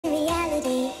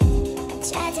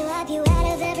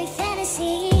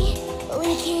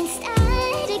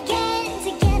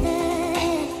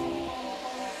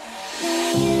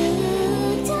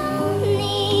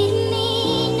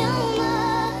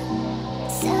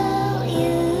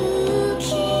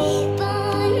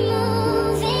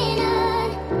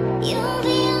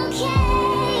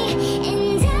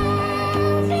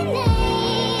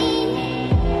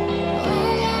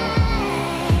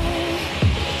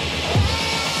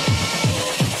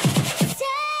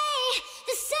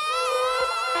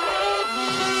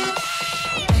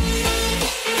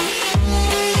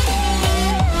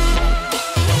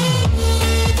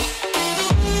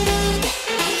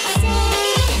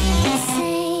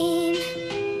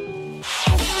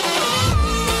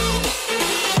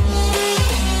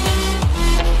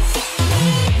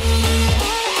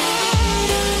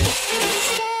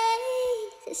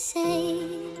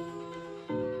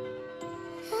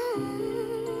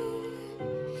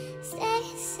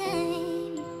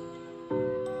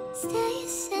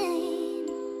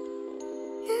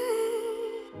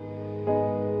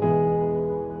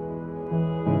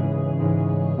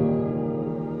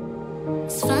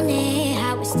silly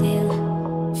how we're still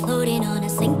floating on a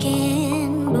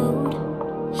sinking boat.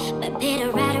 But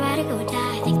better ride, ride, go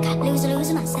die. I think I'd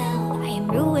losing myself. I am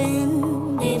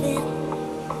ruined, baby.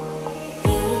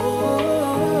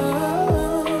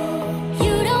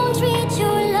 You don't treat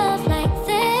your love like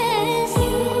this.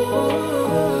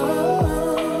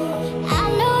 I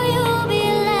know you'll be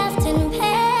left in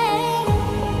pain.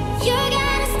 You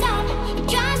gotta stop, it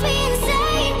drives me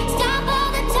insane. Stop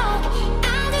all the talk,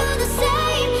 I'll do the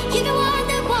same. You can walk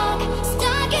the walk,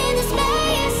 stuck in this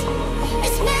maze.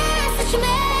 This mess that you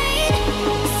made,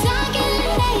 stuck in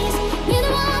a haze.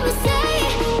 Neither one will say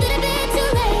that a bit too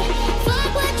late. Fuck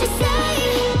what you say,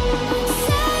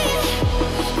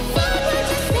 fuck what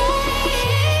you say.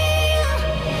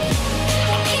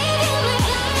 I gave you my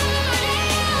body,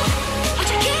 but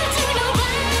you give to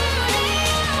nobody.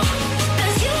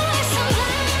 'Cause you are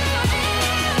somebody,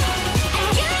 and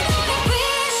you don't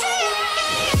appreciate.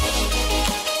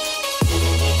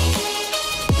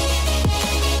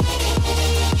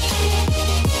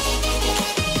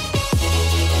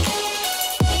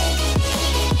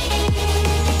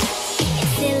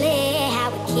 It's silly how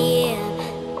we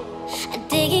keep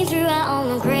digging through our own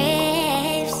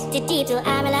graves. Dig deep till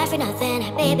I'm alive for nothing.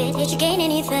 Baby, did you gain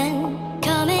anything?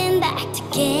 Coming back to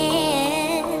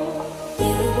get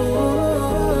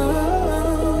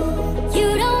you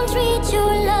don't treat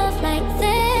your love like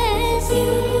this.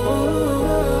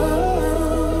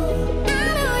 I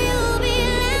know you'll be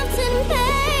left in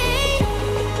pain.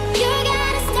 You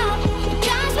gotta stop, it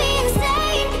drives me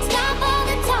insane. Stop all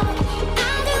the talk,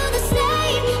 I'll do the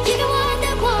same. You can walk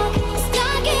the walk,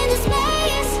 stuck in this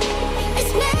maze.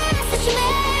 This mess that you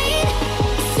made,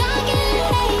 stuck in a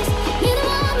haze. Neither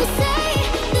one will say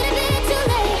that a bit too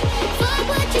late. Fuck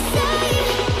what you say,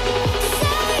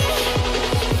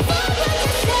 fuck what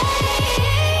you say.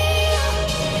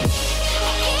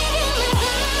 I gave you my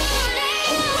body,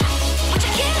 but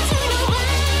you give to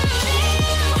nobody.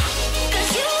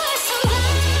 'Cause you are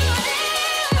somebody,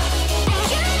 and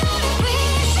you don't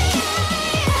appreciate.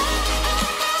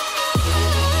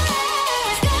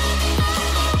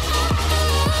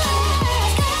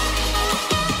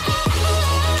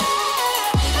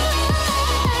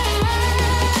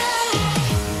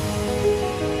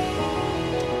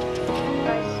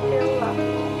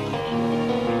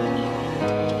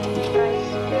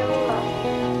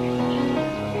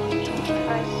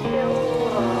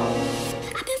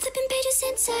 I've been flipping pages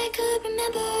since I could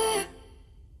remember.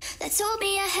 That told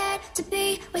me I had to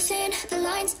be within the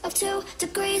lines of 2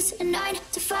 degrees and 9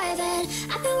 to 5. And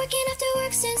I've been working after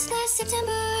work since last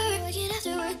September. Working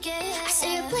after work, yeah. I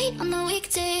stay up late on the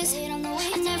weekdays.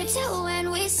 I never tell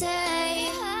when we say.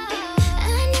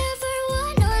 I never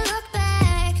wanna look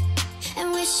back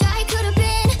and wish I could have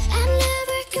been. I've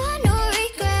never got no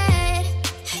regret.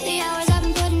 The hours I've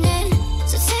been putting in.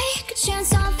 So take a chance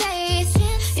on faith.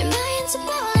 Your mind's a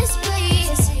bonus,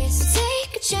 please. So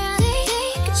take a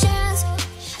chance,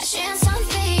 a chance on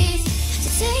faith. So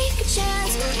take a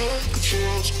chance,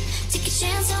 take a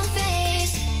chance on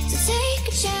faith. So take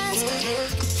a chance.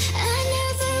 I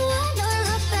never wanna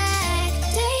look back.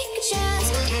 Take a chance,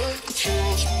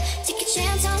 take a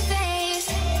chance on faith.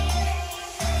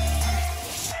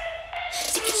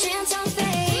 Take a chance on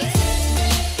faith.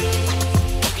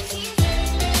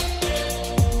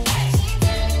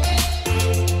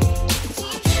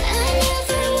 I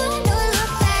never wanna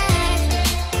look back.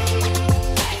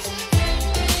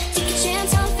 Take a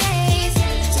chance on faith.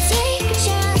 So take a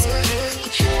chance.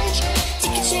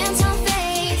 Take a chance on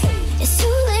faith. It's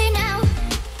too late now.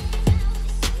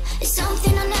 It's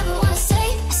something I never wanna say.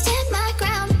 I stand my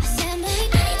ground. I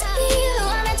need to be you.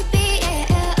 I meant to be.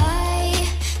 I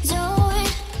don't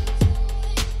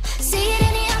see it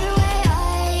any other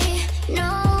way.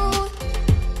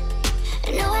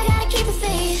 I know I gotta keep the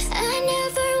faith. I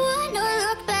never wanna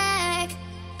look back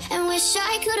and wish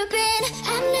I could have been.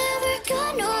 I've never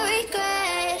got no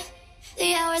regret. The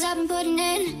hours I've been putting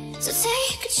in. So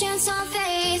take a chance on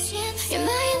faith. Your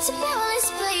mind's a bonus,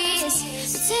 please.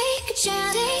 So take a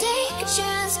chance, take a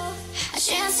chance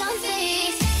on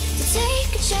faith. So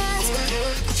take a chance,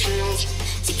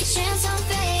 take a chance on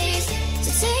faith.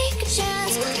 So take a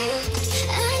chance.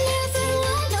 I never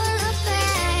wanna look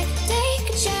back. Take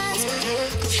a chance,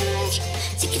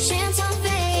 take a chance on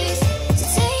faith. So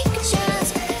take a chance,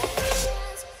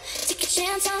 take a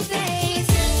chance on faith.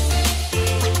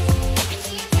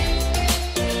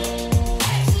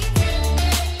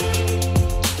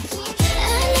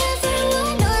 I never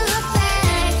wanna look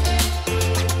back.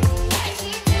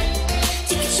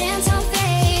 Take a chance on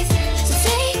faith. So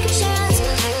take a chance,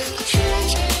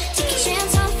 take a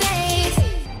chance on faith.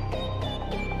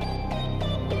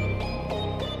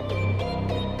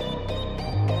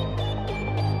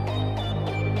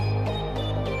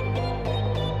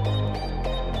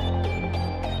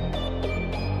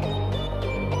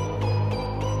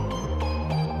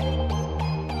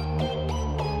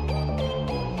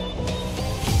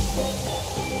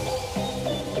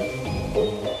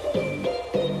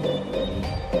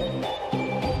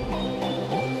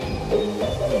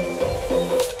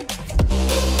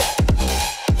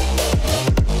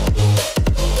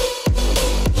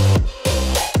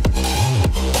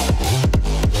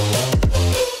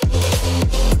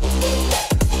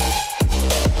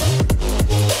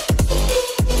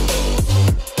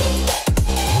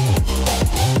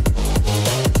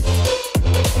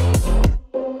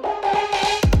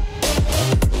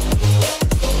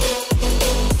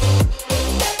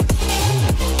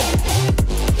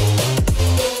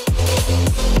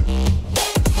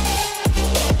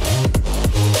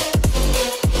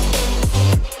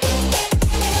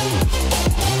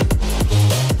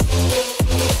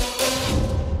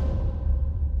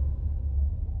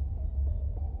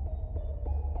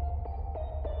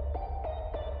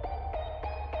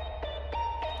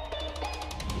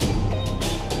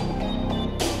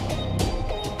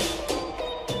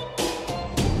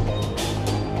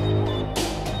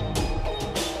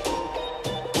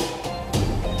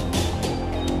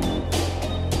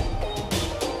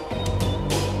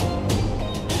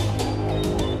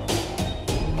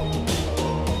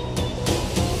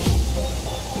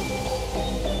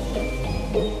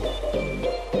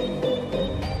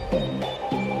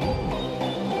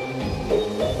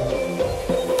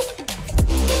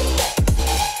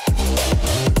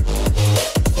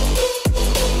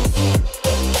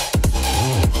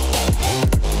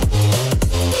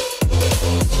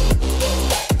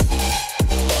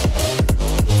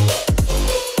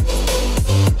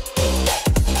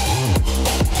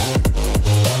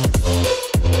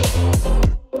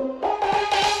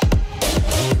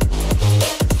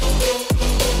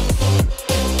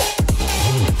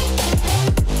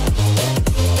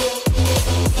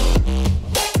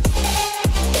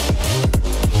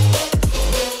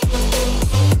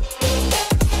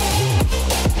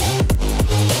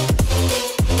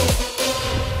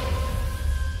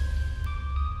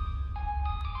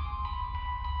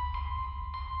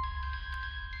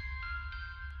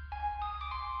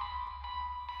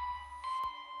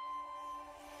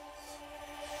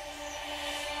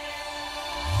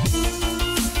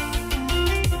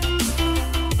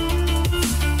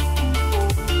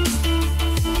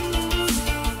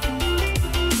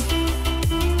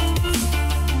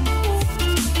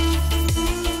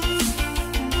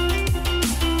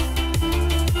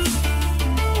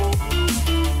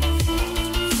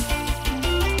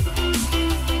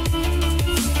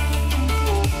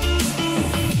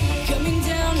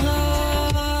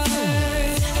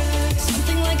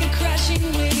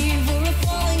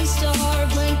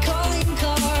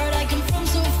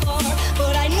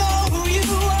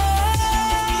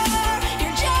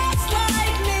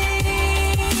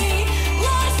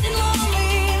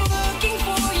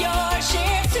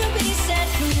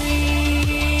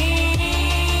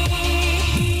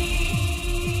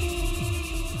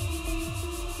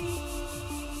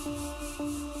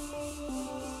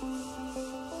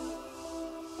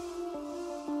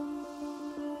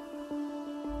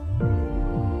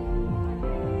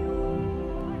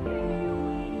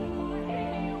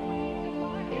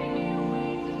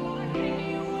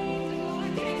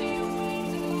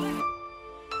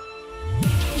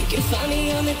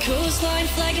 coastline,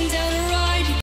 flagging down the ride.